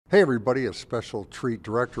Hey everybody, a special treat.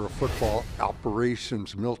 Director of Football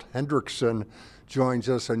Operations Milt Hendrickson joins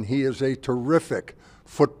us, and he is a terrific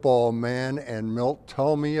football man. And Milt,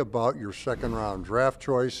 tell me about your second round draft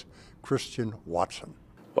choice, Christian Watson.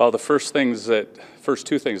 Well, the first two things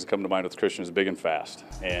that come to mind with Christian is big and fast,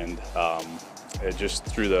 and it just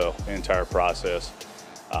through the entire process,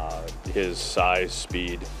 his size,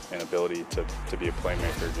 speed, and ability to be a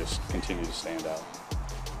playmaker just continue to stand out.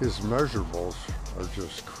 His measurables are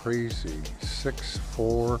just crazy.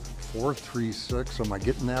 6'4", 436. Am I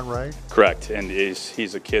getting that right? Correct, and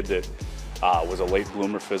he's a kid that was a late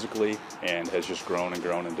bloomer physically and has just grown and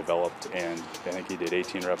grown and developed, and I think he did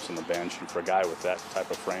 18 reps on the bench, and for a guy with that type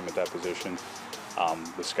of frame at that position,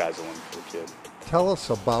 the sky's the limit for the kid. Tell us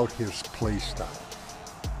about his play style.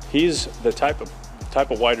 He's the type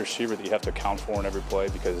of wide receiver that you have to account for in every play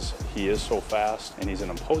because he is so fast and he's an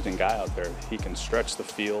imposing guy out there. He can stretch the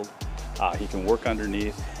field, he can work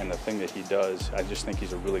underneath, and the thing that he does, I just think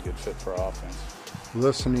he's a really good fit for our offense.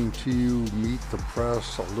 Listening to you meet the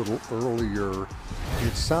press a little earlier,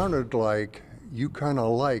 it sounded like you kind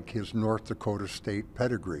of like his North Dakota State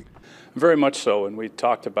pedigree. Very much so, and we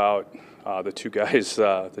talked about the two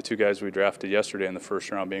guys we drafted yesterday in the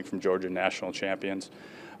first round being from Georgia, national champions.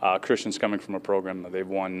 Christian's coming from a program that they've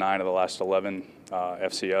won 9 of the last 11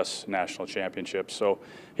 FCS national championships, so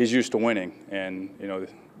he's used to winning, and you know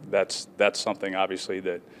that's something obviously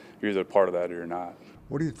that you're either part of that or you're not.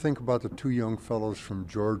 What do you think about the two young fellows from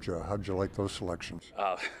Georgia? How'd you like those selections?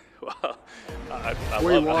 Well, I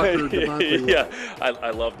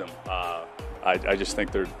love them. I just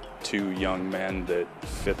think they're two young men that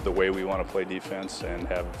fit the way we want to play defense and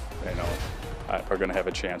are going to have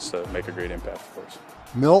a chance to make a great impact for us.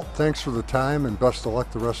 Milt, thanks for the time and best of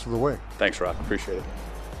luck the rest of the way. Thanks, Rock. Appreciate it.